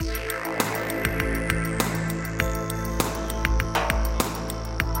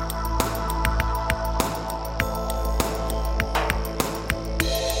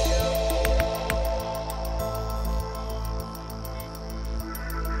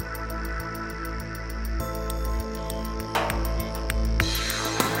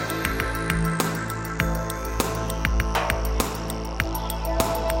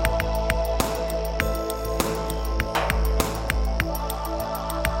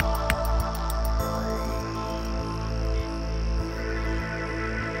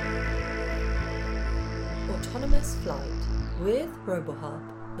Autonomous Flight with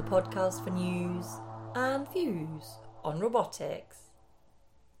RoboHub, the podcast for news and views on robotics.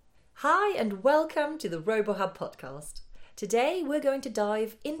 Hi and welcome to the RoboHub podcast. Today we're going to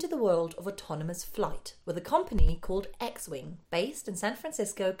dive into the world of autonomous flight with a company called Xwing, based in San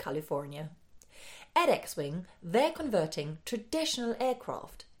Francisco, California. At Xwing, they're converting traditional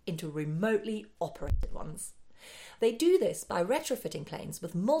aircraft into remotely operated ones. They do this by retrofitting planes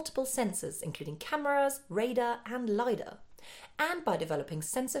with multiple sensors, including cameras, radar, and LiDAR, and by developing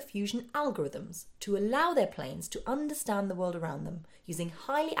sensor fusion algorithms to allow their planes to understand the world around them using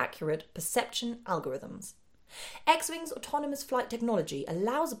highly accurate perception algorithms. Xwing's autonomous flight technology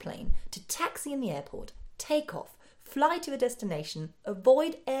allows a plane to taxi in the airport, take off, fly to a destination,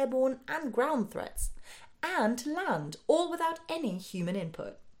 avoid airborne and ground threats, and to land, all without any human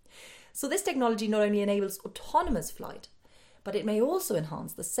input. So this technology not only enables autonomous flight, but it may also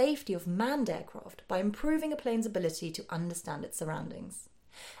enhance the safety of manned aircraft by improving a plane's ability to understand its surroundings.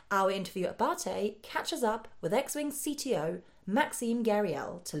 Our interviewer Abate catches up with Xwing's CTO, Maxime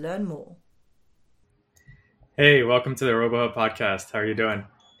Gariel, to learn more. Hey, welcome to the RoboHub podcast. How are you doing?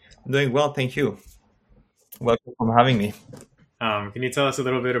 I'm doing well, thank you. Welcome for having me. Can you tell us a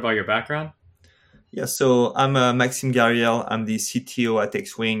little bit about your background? Yeah, so I'm Maxime Gariel. I'm the CTO at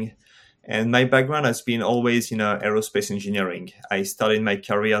Xwing. And my background has been always in aerospace engineering. I started my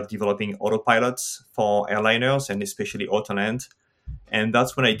career developing autopilots for airliners and especially Autoland. And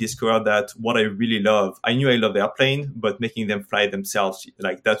that's when I discovered that what I really love, I knew I loved airplane, but making them fly themselves,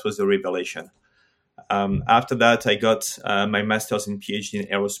 that was a revelation. After that, I got my master's and PhD in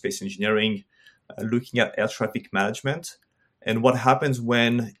aerospace engineering, looking at air traffic management. And what happens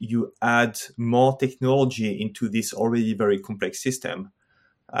when you add more technology into this already very complex system,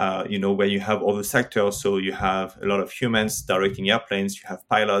 where you have all the sectors. So you have a lot of humans directing airplanes, you have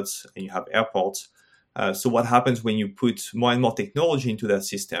pilots, and you have airports. So what happens when you put more and more technology into that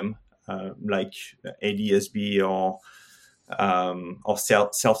system, like ADS-B or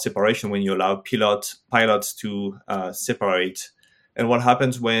self-separation, when you allow pilots to separate? And what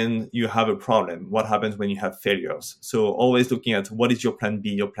happens when you have a problem? What happens when you have failures? So always looking at what is your plan B,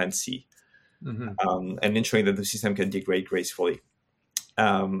 your plan C, and ensuring that the system can degrade gracefully.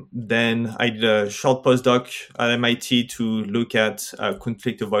 Then I did a short postdoc at MIT to look at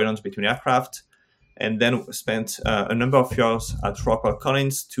conflict avoidance between aircraft, and then spent a number of years at Rockwell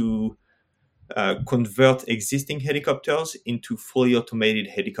Collins to convert existing helicopters into fully automated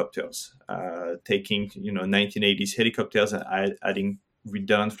helicopters, taking 1980s helicopters and adding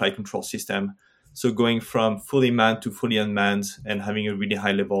redundant flight control system. So going from fully manned to fully unmanned and having a really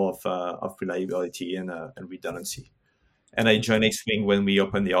high level of reliability and redundancy. And I joined Xwing when we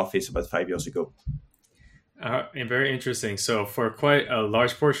opened the office about 5 years ago. Very interesting. So for quite a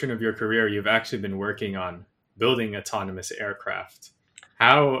large portion of your career, you've actually been working on building autonomous aircraft.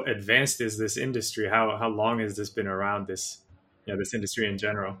 How advanced is this industry? How long has this been around, this industry in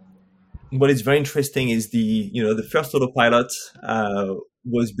general? What is very interesting is the first autopilot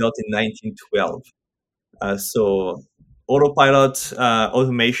was built in 1912. So autopilot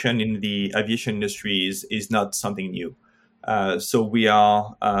automation in the aviation industry is not something new. So we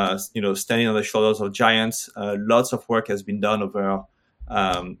are, standing on the shoulders of giants. Lots of work has been done over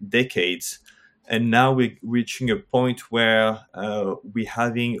decades. And now we're reaching a point where we're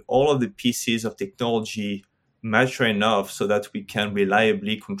having all of the pieces of technology mature enough so that we can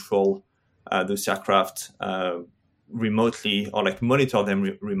reliably control those aircraft remotely or monitor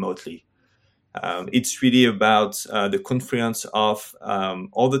them remotely. It's really about the confluence of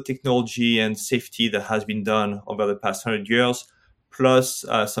all the technology and safety that has been done over the past 100 years, plus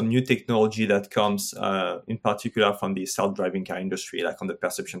some new technology that comes in particular from the self-driving car industry, like on the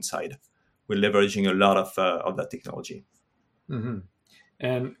perception side. We're leveraging a lot of that technology. Mm-hmm.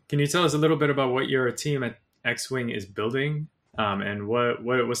 And can you tell us a little bit about what your team at Xwing is building and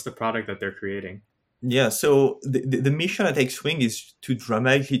what's the product that they're creating? Yeah, so the mission at Xwing is to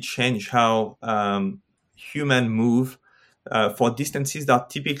dramatically change how humans move for distances that are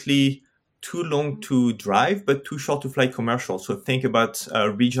typically too long to drive, but too short to fly commercial. So think about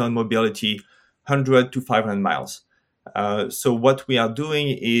regional mobility, 100 to 500 miles. So what we are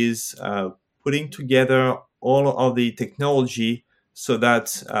doing is putting together all of the technology so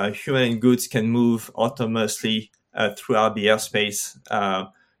that human and goods can move autonomously throughout the airspace,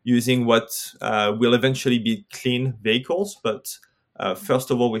 using what will eventually be clean vehicles. But first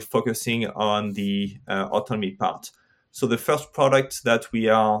of all, we're focusing on the autonomy part. So the first product that we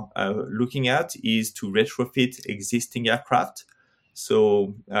are looking at is to retrofit existing aircraft.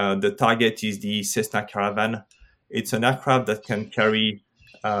 So the target is the Cessna Caravan. It's an aircraft that can carry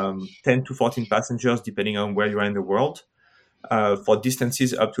 10 to 14 passengers, depending on where you are in the world, for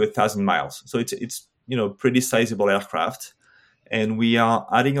distances up to 1,000 miles. So it's pretty sizable aircraft. And we are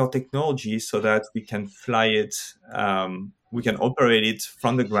adding our technology so that we can fly it, we can operate it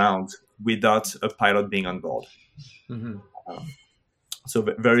from the ground without a pilot being on board. Mm-hmm. So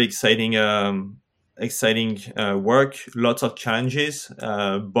very exciting work, lots of challenges,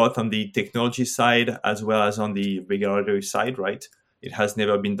 both on the technology side as well as on the regulatory side, right? It has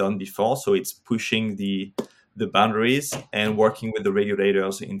never been done before, so it's pushing the boundaries and working with the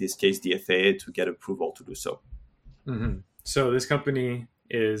regulators, in this case, the FAA, to get approval to do so. Mm-hmm. So this company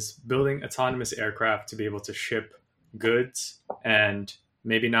is building autonomous aircraft to be able to ship goods, and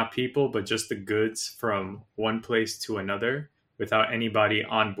maybe not people, but just the goods from one place to another without anybody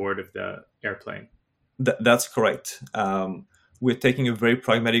on board of the airplane. That's correct. We're taking a very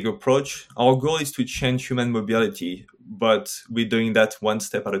pragmatic approach. Our goal is to change human mobility, but we're doing that one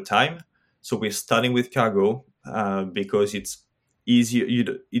step at a time. So we're starting with cargo because it's easier.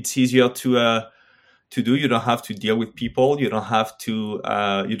 It's easier to do. You don't have to deal with people. You don't have to.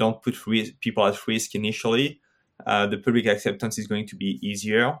 You don't put people at risk initially. The public acceptance is going to be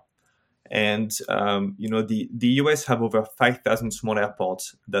easier. And the US have over 5,000 small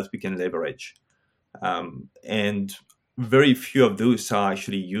airports that we can leverage, and very few of those are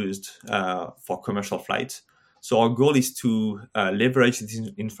actually used for commercial flights. So our goal is to leverage this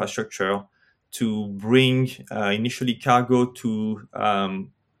infrastructure to bring initially cargo to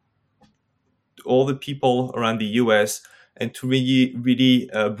all the people around the US, and to really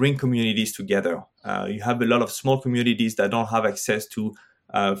bring communities together. You have a lot of small communities that don't have access to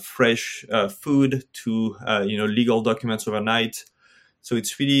fresh food, to legal documents overnight. So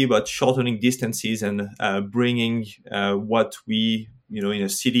it's really about shortening distances and bringing what we in a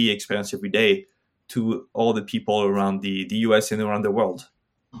city experience every day to all the people around the US and around the world.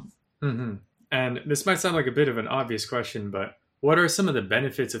 Mm-hmm. And this might sound like a bit of an obvious question, but what are some of the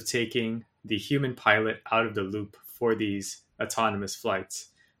benefits of taking the human pilot out of the loop for these autonomous flights?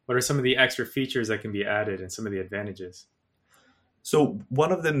 What are some of the extra features that can be added and some of the advantages? So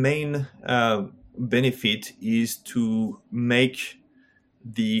one of the main benefit is to make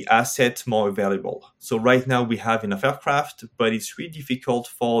the asset more available. So right now we have enough aircraft, but it's really difficult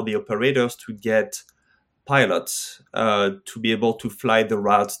for the operators to get pilots to be able to fly the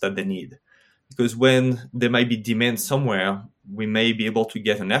routes that they need. Because when there might be demand somewhere, we may be able to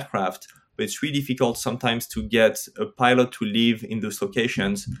get an aircraft, but it's really difficult sometimes to get a pilot to live in those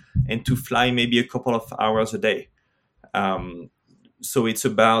locations and to fly maybe a couple of hours a day. So it's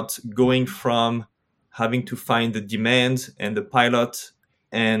about going from having to find the demand and the pilot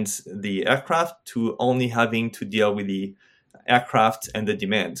and the aircraft to only having to deal with the aircraft and the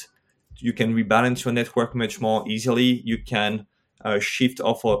demand. You can rebalance your network much more easily. You can shift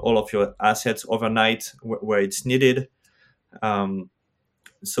off all of your assets overnight where it's needed.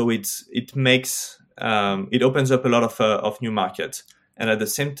 So it opens up a lot of new markets. And at the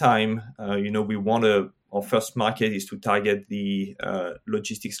same time, our first market is to target the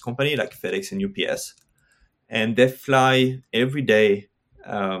logistics company like FedEx and UPS, and they fly every day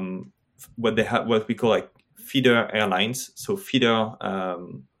what we call like feeder airlines, so feeder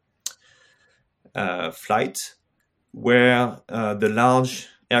flight, where the large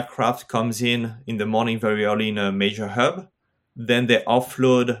aircraft comes in the morning very early in a major hub. Then they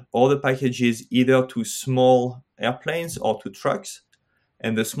offload all the packages either to small airplanes or to trucks.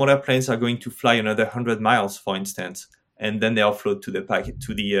 And the small airplanes are going to fly another 100 miles, for instance. And then they offload to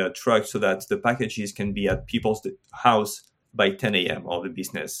the truck so that the packages can be at people's house by 10 a.m. or the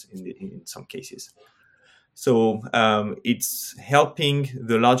business in some cases. So it's helping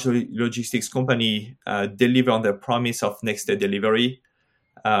the large logistics company deliver on their promise of next day delivery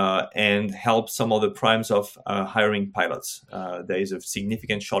and help some of the primes of hiring pilots. There is a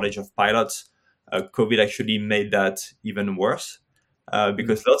significant shortage of pilots. COVID actually made that even worse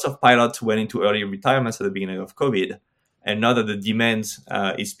because lots of pilots went into early retirements at the beginning of COVID. And now that the demand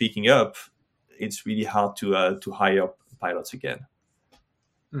is picking up, it's really hard to hire pilots again.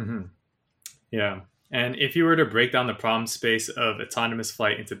 Mm-hmm. Yeah. And if you were to break down the problem space of autonomous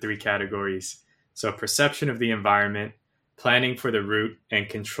flight into 3 categories, so perception of the environment, planning for the route, and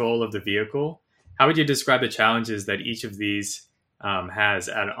control of the vehicle, how would you describe the challenges that each of these has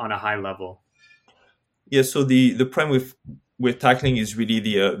on a high level? Yeah, so the problem we're tackling is really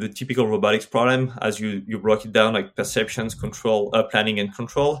the typical robotics problem, as you broke it down, like perceptions, control, planning, and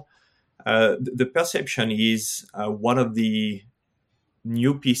control. The perception is one of the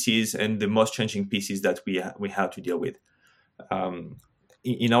new pieces and the most challenging pieces that we have to deal with.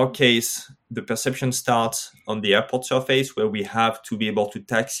 in our case, the perception starts on the airport surface where we have to be able to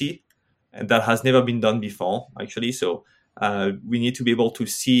taxi, and that has never been done before, actually. So we need to be able to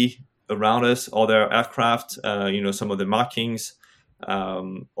see around us other aircraft, some of the markings,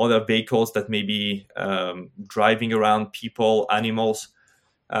 other vehicles that may be driving around people, animals.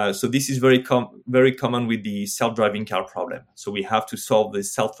 So this is very common with the self-driving car problem. So we have to solve the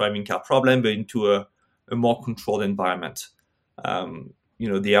self-driving car problem, but into a more controlled environment.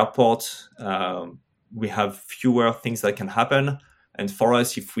 The airport, we have fewer things that can happen. And for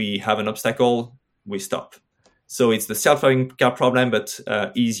us, if we have an obstacle, we stop. So it's the self-driving car problem, but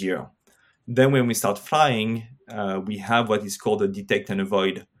easier. Then when we start flying, we have what is called a detect and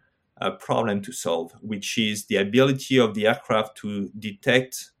avoid problem to solve, which is the ability of the aircraft to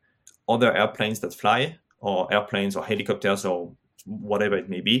detect other airplanes that fly, or airplanes or helicopters or whatever it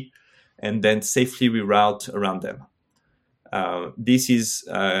may be, and then safely reroute around them. This is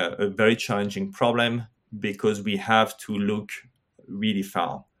a very challenging problem because we have to look really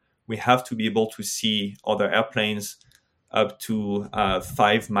far. We have to be able to see other airplanes up to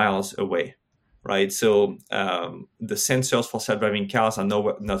 5 miles away, right? So the sensors for self-driving cars are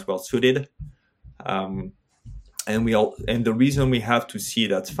not well suited. And the reason we have to see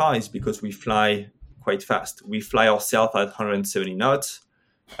that far is because we fly quite fast. We fly ourselves at 170 knots.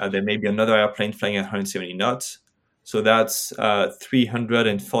 There may be another airplane flying at 170 knots. So that's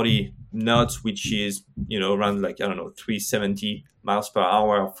 340 knots, which is, around 370 miles per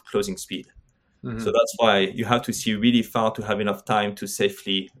hour of closing speed. Mm-hmm. So that's why you have to see really far to have enough time to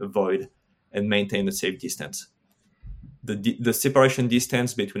safely avoid and maintain a safe distance. The separation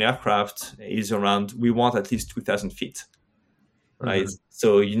distance between aircraft is around, we want at least 2,000 feet, right? Mm-hmm.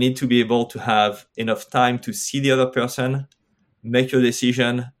 So you need to be able to have enough time to see the other person, make your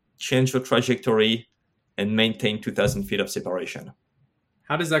decision, change your trajectory, and maintain 2,000 feet of separation.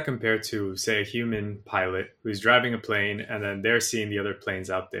 How does that compare to, say, a human pilot who's driving a plane and then they're seeing the other planes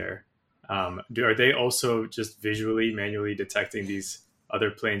out there? Are they also just visually, manually detecting these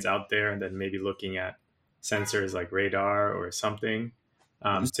other planes out there and then maybe looking at sensors like radar or something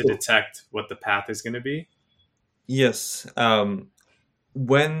to detect what the path is going to be? Yes.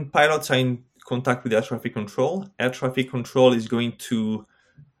 When pilots are in contact with air traffic control is going to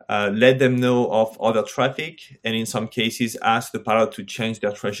let them know of other traffic, and in some cases ask the pilot to change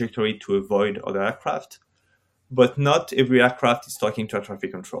their trajectory to avoid other aircraft. But not every aircraft is talking to air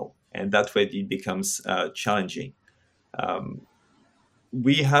traffic control, and that way it becomes challenging.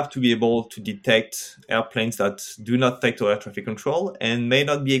 We have to be able to detect airplanes that do not take to air traffic control and may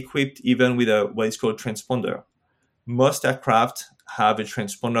not be equipped even with what is called a transponder. Most aircraft have a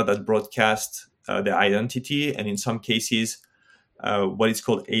transponder that broadcasts their identity, and in some cases, what is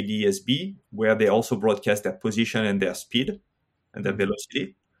called ADS-B, where they also broadcast their position and their speed and their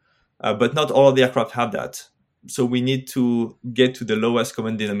velocity. But not all of the aircraft have that. So we need to get to the lowest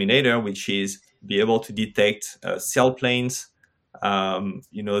common denominator, which is be able to detect sailplanes,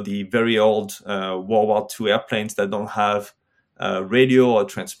 the very old World War II airplanes that don't have radio or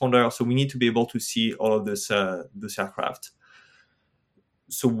transponder. So we need to be able to see all of this aircraft.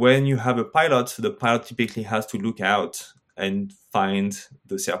 So when you have a pilot, the pilot typically has to look out and find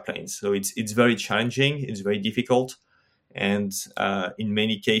those airplanes. So it's very challenging, it's very difficult, and in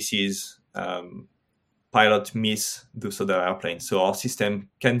many cases, pilots miss those other airplanes. So our system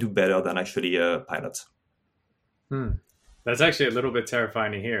can do better than actually pilots. That's actually a little bit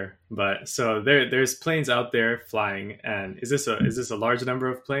terrifying to hear. But so there's planes out there flying, and is this a large number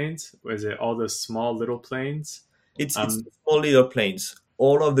of planes? Or is it all the small little planes? It's small little planes.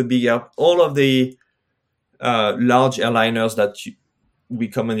 All of the large airliners that we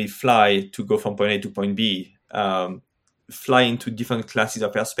commonly fly to go from point A to point B fly into different classes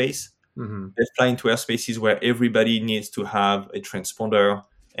of airspace. Mm-hmm. They fly into airspaces where everybody needs to have a transponder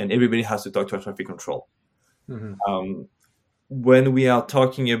and everybody has to talk to air traffic control. Mm-hmm. When we are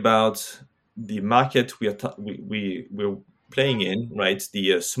talking about the market we're playing in, right,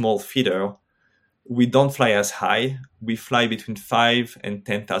 the small feeder, we don't fly as high. We fly between 5 and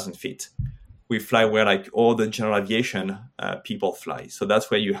 10,000 feet. We fly where like all the general aviation people fly. So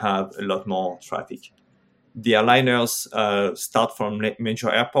that's where you have a lot more traffic. The airliners start from major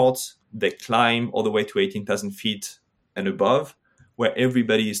airports. They climb all the way to 18,000 feet and above, where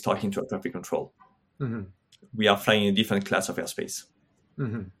everybody is talking to air traffic control. Mm-hmm. We are flying in a different class of airspace.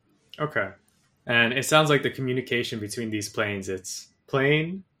 Mm-hmm. Okay. And it sounds like the communication between these planes, it's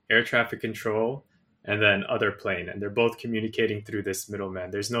plane, air traffic control, and then other plane. And they're both communicating through this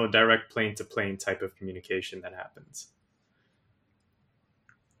middleman. There's no direct plane-to-plane type of communication that happens.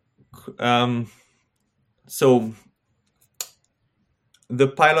 So the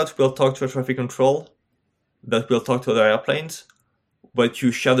pilot will talk to a traffic control that will talk to other airplanes, but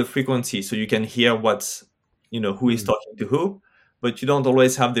you share the frequency so you can hear who is talking to who, but you don't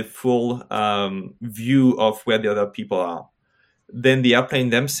always have the full view of where the other people are. Then the airplane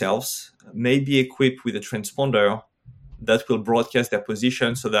themselves may be equipped with a transponder that will broadcast their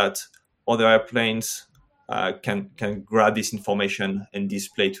position so that other airplanes can grab this information and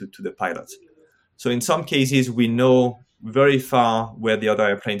display to the pilot. So in some cases, we know very far where the other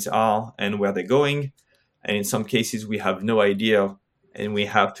airplanes are and where they're going. And in some cases, we have no idea and we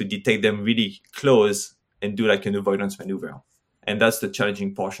have to detect them really close and do like an avoidance maneuver. And that's the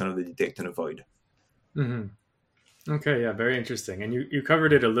challenging portion of the detect and avoid. Mm-hmm. Okay, yeah, very interesting. And you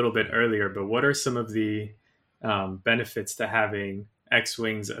covered it a little bit earlier, but what are some of the benefits to having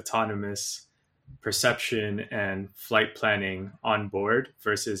X-Wing's autonomous perception and flight planning on board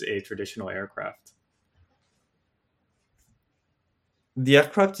versus a traditional aircraft? The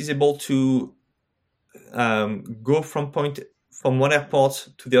aircraft is able to go from one airport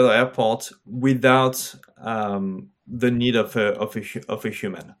to the other airport without the need of a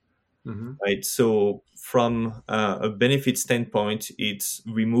human. Mm-hmm. Right. So from a benefit standpoint, it's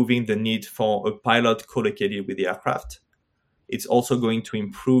removing the need for a pilot co-located with the aircraft. It's also going to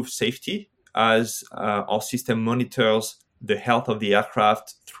improve safety as our system monitors the health of the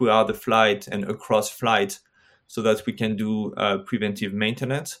aircraft throughout the flight and across flight so that we can do preventive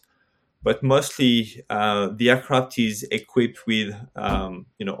maintenance. But mostly the aircraft is equipped with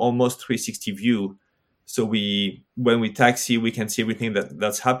almost 360 view. So when we taxi, we can see everything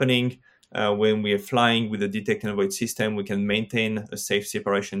that's happening. When we are flying with the detect and avoid system, we can maintain a safe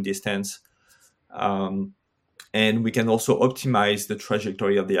separation distance. And we can also optimize the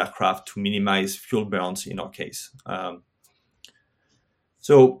trajectory of the aircraft to minimize fuel burns in our case.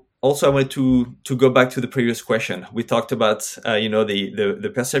 So also, I wanted to go back to the previous question. We talked about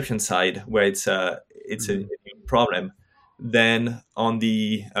the perception side where it's a problem. Then on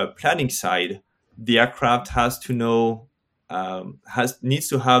the planning side, the aircraft has to know needs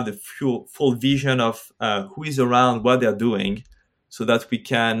to have the full vision of who is around, what they're doing, so that we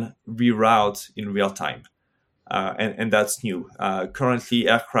can reroute in real time. And that's new. Currently,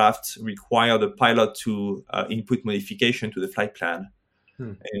 aircraft require the pilot to input modification to the flight plan.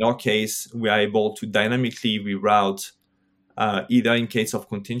 In our case, we are able to dynamically reroute either in case of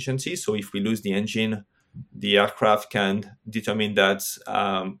contingency. So if we lose the engine, the aircraft can determine that,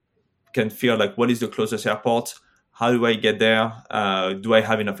 can feel like what is the closest airport? How do I get there? Do I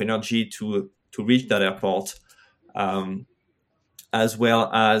have enough energy to reach that airport? As well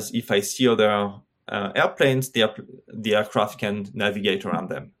as if I see other airplanes, the aircraft can navigate around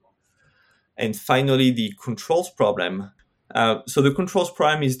them. And finally, the controls problem. So the controls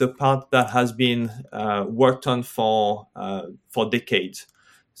problem is the part that has been worked on for decades.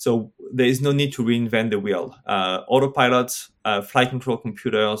 So there is no need to reinvent the wheel. Autopilots, flight control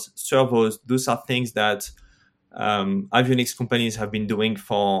computers, servos, those are things that avionics companies have been doing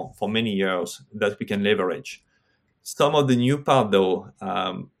for many years that we can leverage. Some of the new part, though,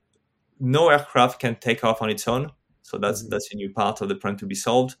 no aircraft can take off on its own. So that's a new part of the problem to be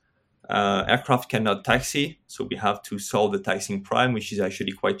solved. Aircraft cannot taxi, so we have to solve the taxiing problem, which is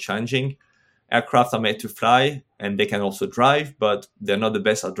actually quite challenging. Aircraft are made to fly, and they can also drive, but they're not the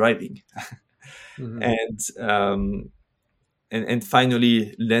best at driving. And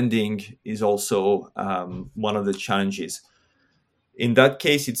finally, landing is also one of the challenges. In that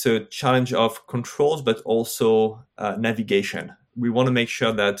case, it's a challenge of controls, but also navigation. We want to make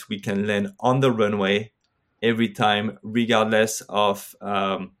sure that we can land on the runway every time, regardless of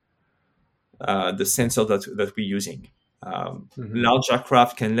the sensor that we're using. Large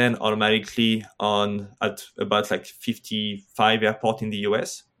aircraft can land automatically at about like 55 airports in the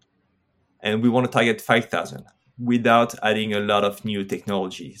US, and we want to target 5,000 without adding a lot of new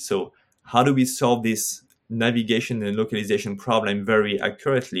technology. So how do we solve this navigation and localization problem very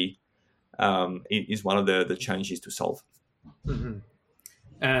accurately is one of the challenges to solve.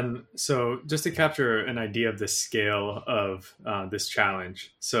 And so just to capture an idea of the scale of this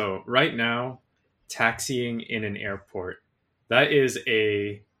challenge. So right now, taxiing in an airport, that is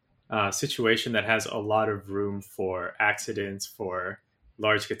a situation that has a lot of room for accidents, for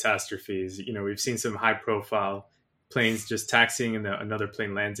large catastrophes. You know, we've seen some high profile planes just taxiing and another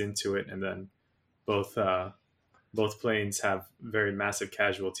plane lands into it. And then both planes have very massive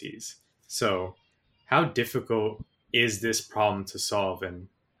casualties. So how difficult is this problem to solve, and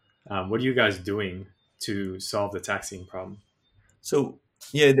what are you guys doing to solve the taxiing problem? So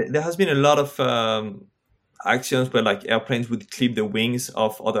yeah, there has been a lot of accidents where like airplanes would clip the wings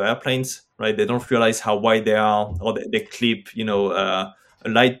of other airplanes, right? They don't realize how wide they are, or they clip, a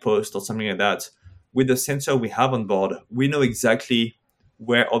light post or something like that. With the sensor we have on board, we know exactly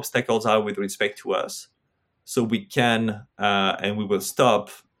where obstacles are with respect to us, so we can and we will stop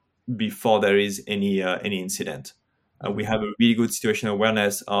before there is any incident. We have a really good situational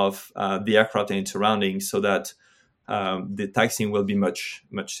awareness of the aircraft and its surroundings, so that the taxiing will be much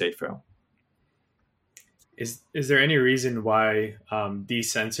safer. Is there any reason why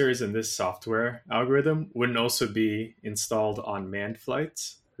these sensors and this software algorithm wouldn't also be installed on manned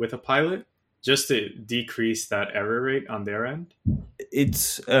flights with a pilot, just to decrease that error rate on their end?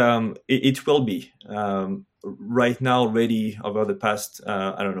 It will be right now already. Over the past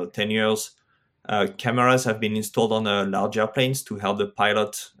 10 years, cameras have been installed on large airplanes to help the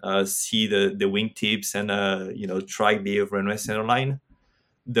pilot see the wingtips and track the runway center line.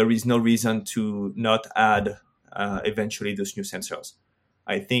 There is no reason to not add eventually those new sensors.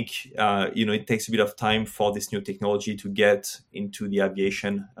 I think it takes a bit of time for this new technology to get into the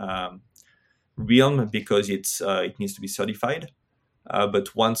aviation realm, because it needs to be certified.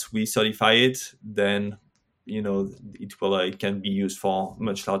 But once we certify it, then it can be used for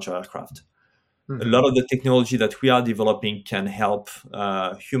much larger aircraft. Mm-hmm. A lot of the technology that we are developing can help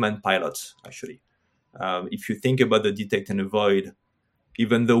human pilots, actually. If you think about the detect and avoid,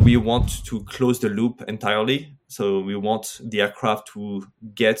 even though we want to close the loop entirely, so we want the aircraft to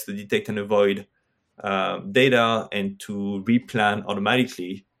get the detect and avoid data and to replan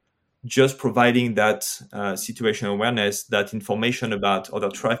automatically, just providing that situational awareness, that information about other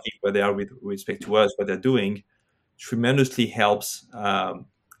traffic, where they are with respect to us, what they're doing, tremendously helps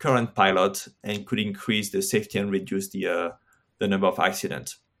current pilots and could increase the safety and reduce the number of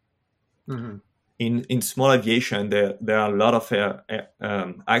accidents. Mm-hmm. In small aviation, there are a lot of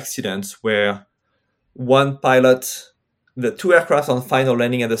accidents where the two aircraft on final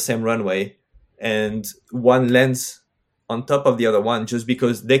landing at the same runway, and one lands on top of the other one just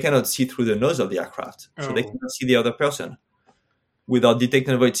because they cannot see through the nose of the aircraft. Oh. So they cannot see the other person. With our detect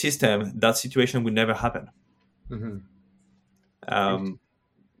and avoid system, that situation would never happen. Mm-hmm.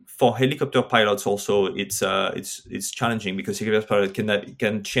 For helicopter pilots also, it's challenging, because helicopter pilot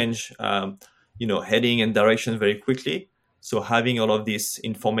can change heading and direction very quickly. So having all of this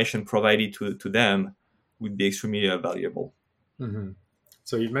information provided to them would be extremely valuable. Mm-hmm.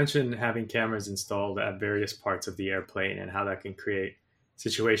 So you've mentioned having cameras installed at various parts of the airplane and how that can create a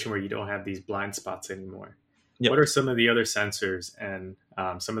situation where you don't have these blind spots anymore. Yep. What are some of the other sensors and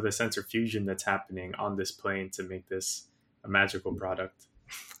some of the sensor fusion that's happening on this plane to make this a magical product?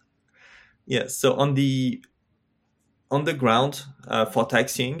 Yeah, so on the ground for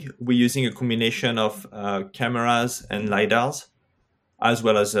taxiing, we're using a combination of cameras and LiDARs, as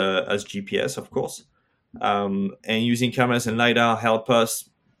well as GPS, of course. And using cameras and LiDAR help us,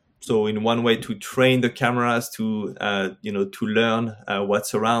 so in one way, to train the cameras to learn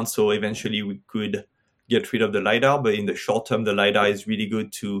what's around. So eventually we could get rid of the LiDAR, but in the short term, the LiDAR is really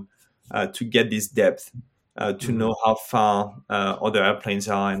good to get this depth, to know how far other airplanes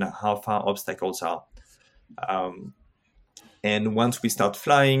are and how far obstacles are. And once we start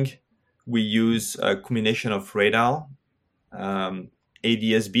flying, we use a combination of radar,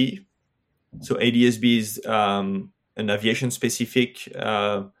 ADS-B. So ADS-B is an aviation-specific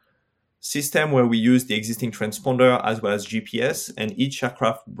system where we use the existing transponder as well as GPS, and each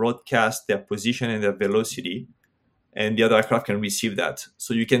aircraft broadcasts their position and their velocity, and the other aircraft can receive that.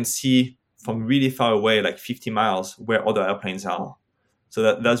 So you can see from really far away, like 50 miles, where other airplanes are.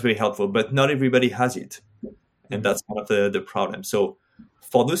 So that's very helpful, but not everybody has it. And that's one of the problem. So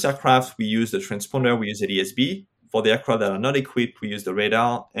for those aircraft, we use the transponder, we use ADS-B. For the aircraft that are not equipped, we use the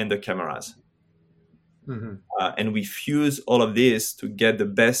radar and the cameras. Mm-hmm. And we fuse all of this to get the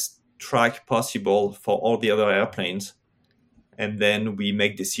best track possible for all the other airplanes. And then we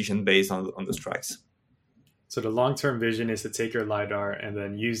make decisions based on those tracks. So the long-term vision is to take your LiDAR and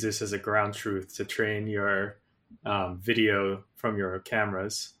then use this as a ground truth to train your video from your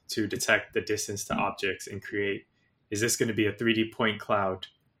cameras to detect the distance to objects and create, is this going to be a 3D point cloud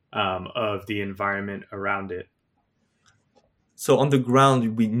of the environment around it? So on the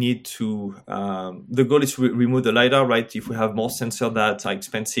ground, we need to, the goal is to remove the LiDAR, right? If we have more sensors that are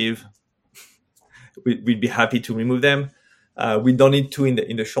expensive, we'd be happy to remove them. We don't need to in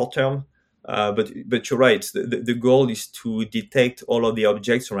the short term, but you're right. The goal is to detect all of the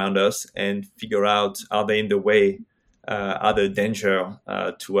objects around us and figure out, are they in the way? Are they a danger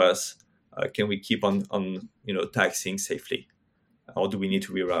to us? Can we keep on taxiing safely, or do we need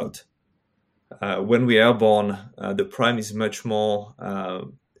to reroute? When we are airborne, the prime is much more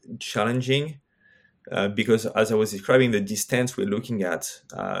challenging because as I was describing, the distance we're looking at,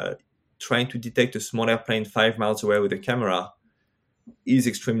 trying to detect a small airplane 5 miles away with a camera is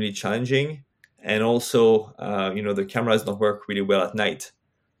extremely challenging. And also, the cameras don't work really well at night.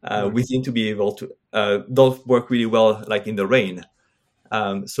 We need to be able to, don't work really well like in the rain.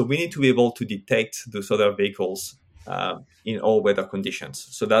 So we need to be able to detect those other vehicles in all weather conditions.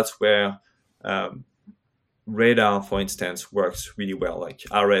 So that's where radar, for instance, works really well. Like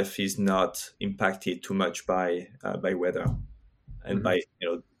RF is not impacted too much by weather and by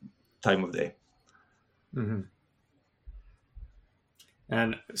time of day. Mm-hmm.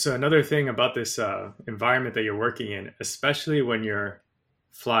 And so another thing about this environment that you're working in, especially when you're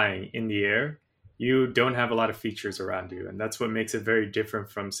flying in the air, you don't have a lot of features around you. And that's what makes it very different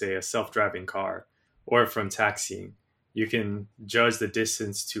from, say, a self-driving car or from taxiing. You can judge the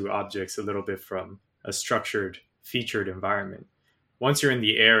distance to objects a little bit from a structured, featured environment. Once you're in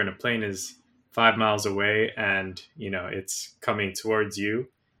the air and a plane is 5 miles away and, it's coming towards you,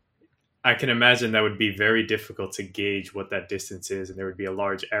 I can imagine that would be very difficult to gauge what that distance is, and there would be a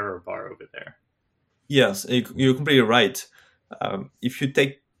large error bar over there. Yes, you're completely right. If you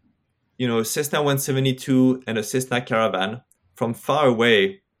take, a Cessna 172 and a Cessna Caravan from far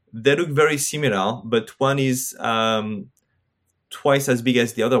away, they look very similar, but one is twice as big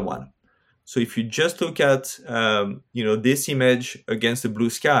as the other one. So if you just look at, this image against the blue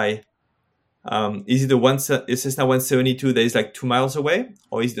sky, is it the Cessna 172 that is like 2 miles away,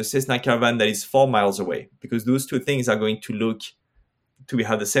 or is the Cessna Caravan that is 4 miles away? Because those two things are going to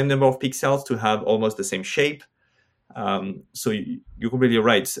have the same number of pixels, to have almost the same shape. So you're completely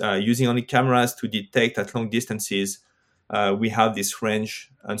right. Using only cameras to detect at long distances, we have this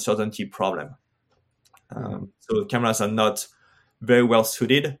range uncertainty problem. So cameras are not very well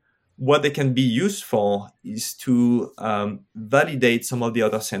suited. What they can be used for is to validate some of the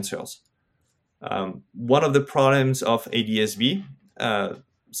other sensors. One of the problems of ADS-B,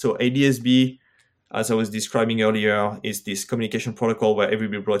 so ADS-B, as I was describing earlier, is this communication protocol where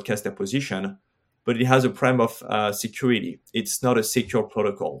everybody broadcasts their position, but it has a problem of security. It's not a secure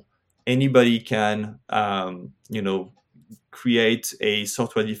protocol. Anybody can, create a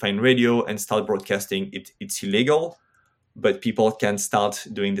software-defined radio and start broadcasting. It's illegal, but people can start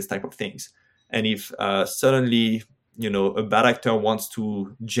doing this type of things. And if suddenly a bad actor wants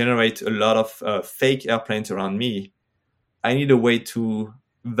to generate a lot of fake airplanes around me, I need a way to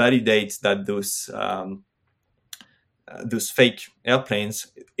validate that those fake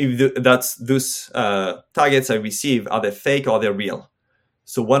airplanes, if those targets I receive, are they fake or they're real?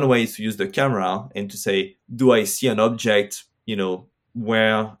 So one way is to use the camera and to say, do I see an object,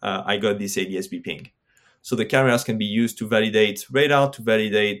 where I got this ADS-B ping? So the cameras can be used to validate radar, to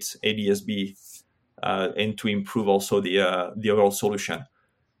validate ADS-B, and to improve also the overall solution.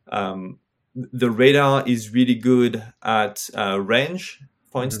 The radar is really good at range,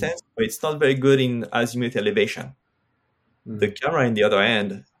 for instance, but it's not very good in azimuth elevation. The camera, on the other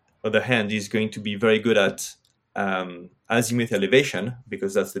hand, is going to be very good at azimuth elevation,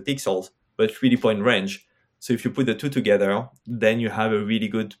 because that's the pixels, but 3D-point range. So if you put the two together, then you have a really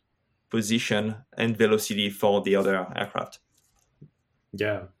good position and velocity for the other aircraft.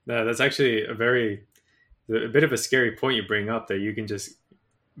 Yeah, that's actually a bit of a scary point you bring up, that you can just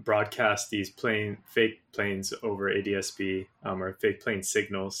broadcast these fake planes over ADS-B or fake plane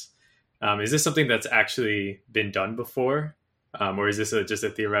signals. Is this something that's actually been done before, or is this just a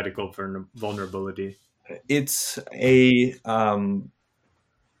theoretical vulnerability? It's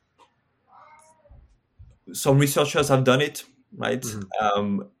some researchers have done it, right?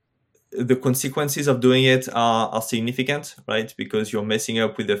 The consequences of doing it are significant, right? Because you're messing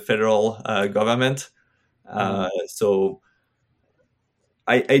up with the federal government. So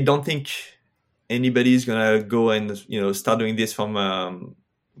I don't think anybody is gonna go and start doing this from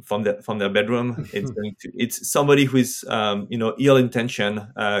their bedroom. It's somebody who is ill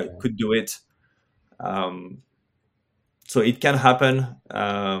intention could do it. So it can happen.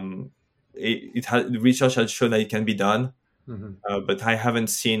 Research has shown that it can be done, but I haven't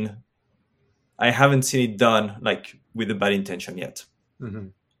seen it done like with a bad intention yet.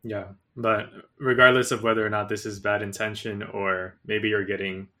 Yeah, but regardless of whether or not this is bad intention, or maybe you're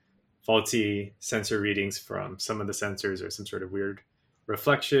getting faulty sensor readings from some of the sensors, or some sort of weird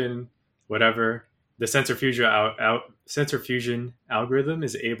reflection, whatever, the sensor fusion algorithm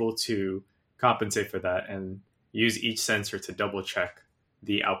is able to compensate for that and use each sensor to double check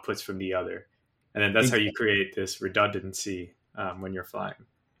the outputs from the other. And then that's how you create this redundancy when you're flying.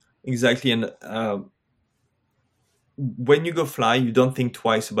 Exactly. And when you go fly, you don't think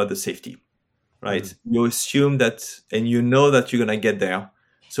twice about the safety, right? You assume that, and that you're going to get there.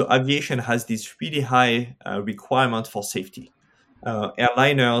 So aviation has this really high requirement for safety.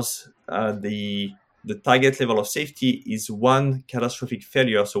 Airliners, the target level of safety is one catastrophic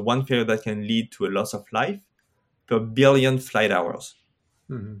failure, so one failure that can lead to a loss of life per billion flight hours,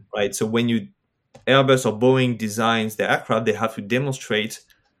 right? So when Airbus or Boeing designs the aircraft, they have to demonstrate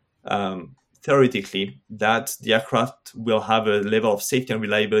theoretically that the aircraft will have a level of safety and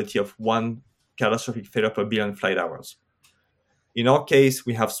reliability of one catastrophic failure per billion flight hours. In our case,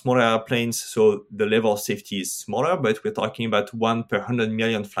 we have smaller airplanes, so the level of safety is smaller, but we're talking about 1 per 100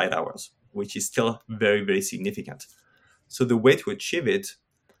 million flight hours, which is still very, very significant. So the way to achieve it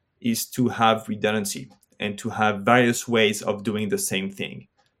is to have redundancy and to have various ways of doing the same thing.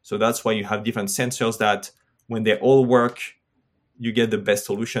 So that's why you have different sensors that when they all work, you get the best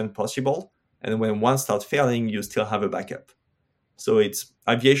solution possible. And when one starts failing, you still have a backup. So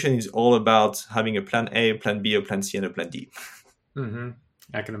aviation is all about having a plan A, a plan B, a plan C, and a plan D.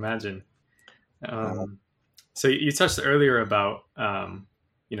 I can imagine. So you touched earlier about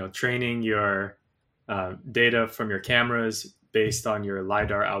training your data from your cameras based on your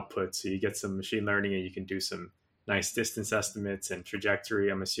LiDAR output. So you get some machine learning and you can do some nice distance estimates and trajectory,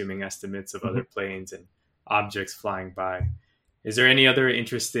 I'm assuming, estimates of other planes and objects flying by. Is there any other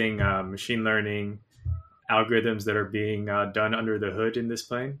interesting machine learning algorithms that are being done under the hood in this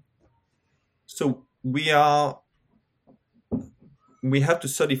plane? So we have to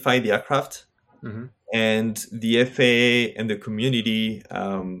certify the aircraft, and the FAA and the community.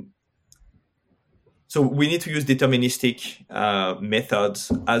 So we need to use deterministic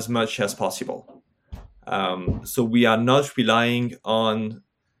methods as much as possible. So we are not relying on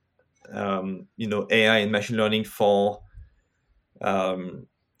AI and machine learning for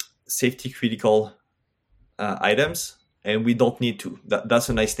safety critical items, and we don't need to. That's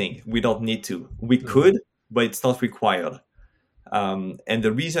a nice thing. We don't need to. We could, but it's not required. And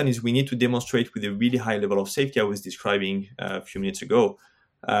the reason is we need to demonstrate with a really high level of safety I was describing a few minutes ago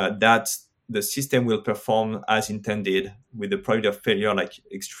that the system will perform as intended with the probability of failure like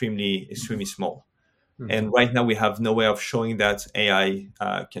extremely, extremely small. And right now we have no way of showing that AI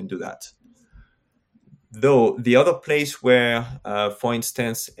can do that. Though the other place where, for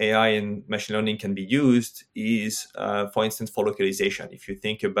instance, AI and machine learning can be used is, for instance, for localization. If you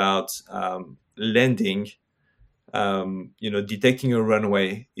think about landing, detecting a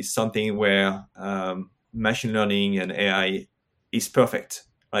runway is something where machine learning and AI is perfect,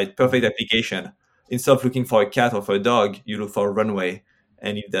 right? Perfect application. Instead of looking for a cat or for a dog, you look for a runway.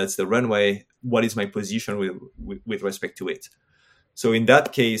 And if that's the runway, what is my position with respect to it? So in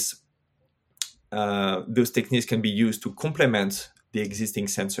that case, those techniques can be used to complement the existing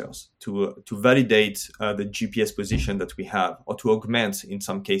sensors, to validate the GPS position that we have, or to augment, in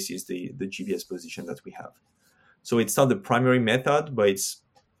some cases, the GPS position that we have. So it's not the primary method, but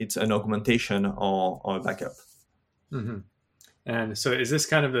it's an augmentation or a backup. And so is this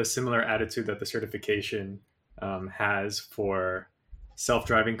kind of a similar attitude that the certification has for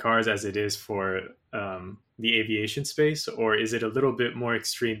self-driving cars as it is for the aviation space, or is it a little bit more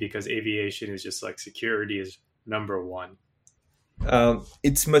extreme because aviation is just like security is number one?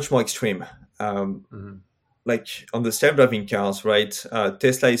 It's much more extreme. Like on the self-driving cars, right?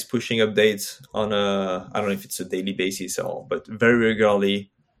 Tesla is pushing updates on I don't know if it's a daily basis but very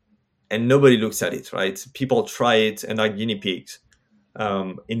regularly, and nobody looks at it, right? People try it and are guinea pigs.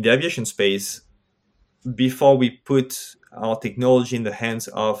 In the aviation space, before we put our technology in the hands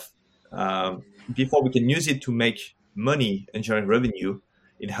of, before we can use it to make money and generate revenue,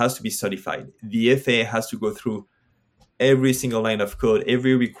 it has to be certified. The FAA has to go through every single line of code,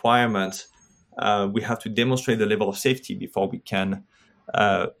 every requirement. We have to demonstrate the level of safety before we can,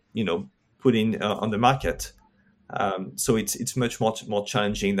 put in on the market. So it's much more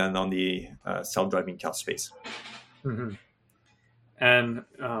challenging than on the self-driving car space. And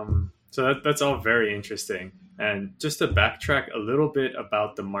so that's all very interesting. And just to backtrack a little bit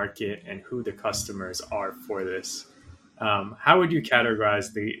about the market and who the customers are for this, how would you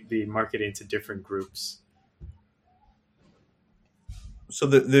categorize the market into different groups? So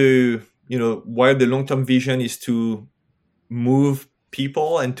while the long-term vision is to move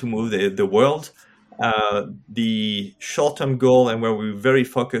people and to move the world, the short-term goal and where we're very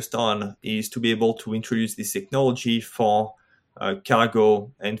focused on is to be able to introduce this technology for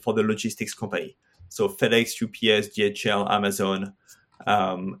cargo and for the logistics company. So FedEx, UPS, DHL, Amazon,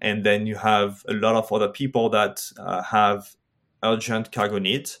 and then you have a lot of other people that have urgent cargo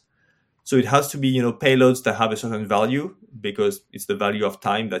needs. So it has to be, payloads that have a certain value because it's the value of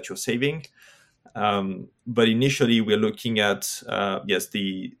time that you're saving. But initially, we're looking at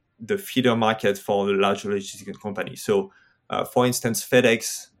the feeder market for the large logistics company. So For instance,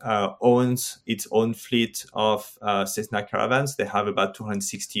 FedEx owns its own fleet of Cessna Caravans. They have about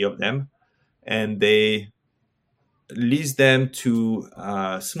 260 of them, and they lease them to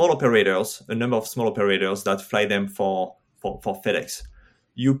small operators, a number of small operators that fly them for FedEx.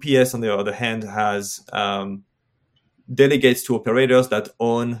 UPS, on the other hand, has delegates to operators that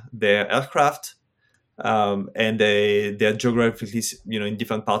own their aircraft, and they're geographically, in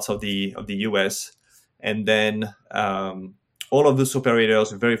different parts of the US. And then all of those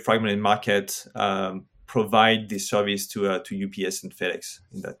operators, a very fragmented market, provide this service to UPS and FedEx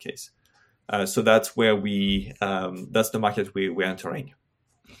in that case. So that's where that's the market we're entering.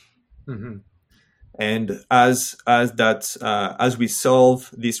 Mm-hmm. And as we solve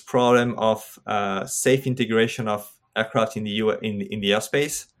this problem of safe integration of aircraft in the in the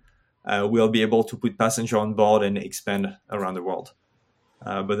airspace, we'll be able to put passenger on board and expand around the world.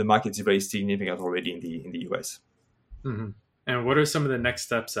 But the market is very significant already in the US. Mm-hmm. And what are some of the next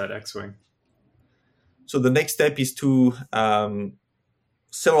steps at Xwing? So the next step is to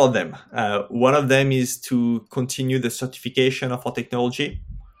several of them. One of them is to continue the certification of our technology.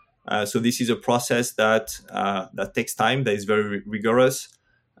 So this is a process that takes time, that is very rigorous.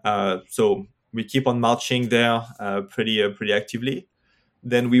 So we keep on marching there pretty actively.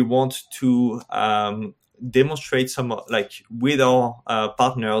 Then we want to demonstrate some, with our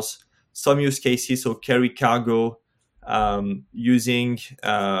partners, some use cases, so carry cargo using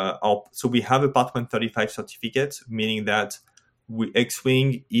so we have a Part 135 certificate, meaning that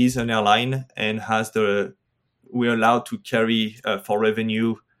Xwing is an airline and we're allowed to carry for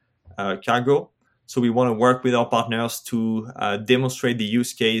revenue cargo. So we want to work with our partners to demonstrate the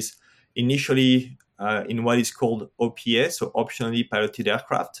use case initially in what is called OPA, so optionally piloted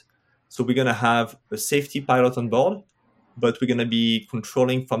aircraft. So we're going to have a safety pilot on board, but we're going to be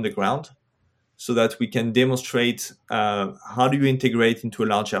controlling from the ground so that we can demonstrate how do you integrate into a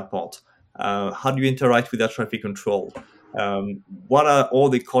large airport? How do you interact with air traffic control? What are all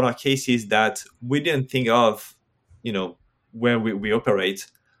the corner cases that we didn't think of, where we operate?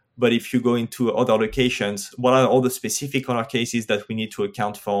 But if you go into other locations, what are all the specific corner cases that we need to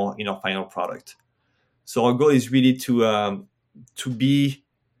account for in our final product? So our goal is really to be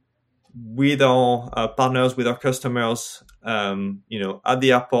with our partners, with our customers, at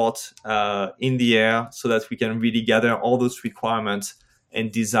the airport, in the air, so that we can really gather all those requirements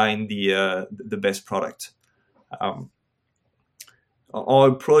and design the best product. Our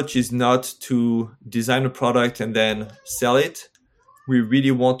approach is not to design a product and then sell it. We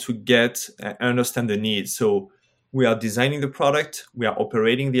really want to get and understand the needs. So we are designing the product, we are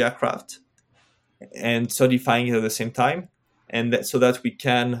operating the aircraft, and certifying it at the same time, and so that we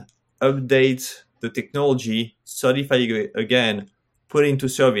can update the technology, certify it again, put it into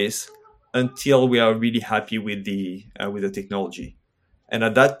service until we are really happy with the technology. And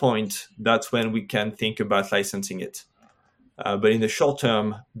at that point, that's when we can think about licensing it. But in the short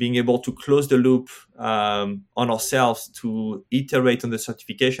term, being able to close the loop on ourselves to iterate on the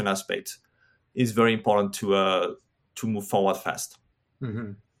certification aspect is very important to move forward fast.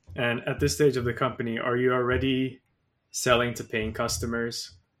 Mm-hmm. And at this stage of the company, are you already selling to paying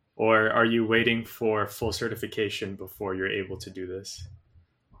customers, or are you waiting for full certification before you're able to do this?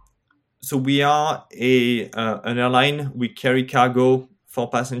 So we are an airline. We carry cargo for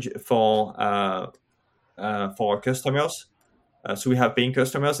our customers. So we have paying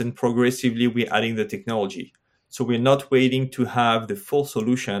customers, and progressively we're adding the technology. So we're not waiting to have the full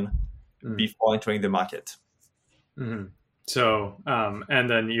solution before entering the market. Mm-hmm. So, and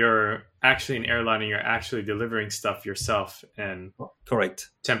then you're actually an airline and you're actually delivering stuff yourself and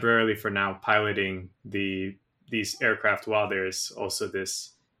correct. Temporarily for now piloting these aircraft while there's also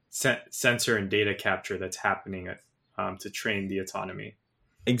this sensor and data capture that's happening to train the autonomy.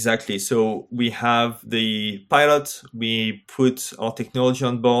 Exactly. So we have the pilot, we put our technology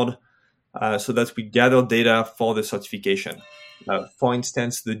on board so that we gather data for the certification. For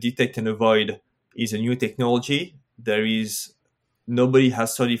instance, the detect and avoid is a new technology. Nobody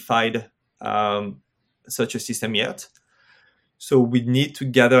has certified such a system yet. So we need to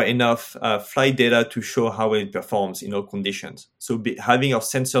gather enough flight data to show how it performs in all conditions. So having our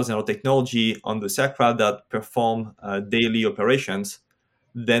sensors and our technology on the aircraft that perform daily operations,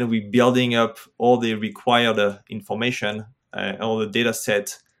 then we're building up all the required information, all the data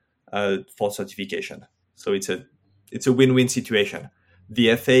set for certification. So it's a win-win situation.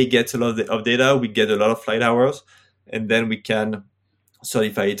 The FAA gets a lot of data, we get a lot of flight hours, and then we can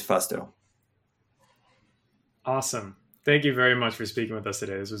certify it faster. Awesome. Thank you very much for speaking with us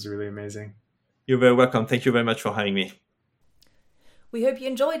today. This was really amazing. You're very welcome. Thank you very much for having me. We hope you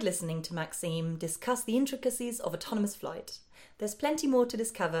enjoyed listening to Maxime discuss the intricacies of autonomous flight. There's plenty more to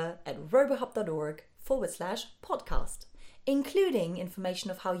discover at robohub.org/podcast, including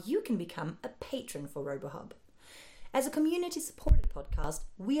information of how you can become a patron for RoboHub. As a community-supported podcast,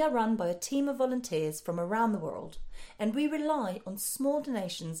 we are run by a team of volunteers from around the world, and we rely on small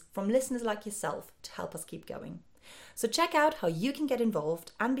donations from listeners like yourself to help us keep going. So check out how you can get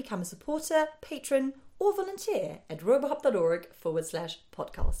involved and become a supporter, patron, or volunteer at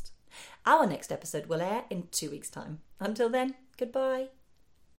robohub.org/podcast. Our next episode will air in 2 weeks' time. Until then, goodbye.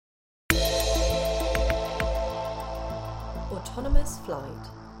 Autonomous Flight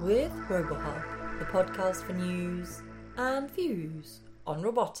with RoboHub, the podcast for news and views on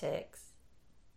robotics.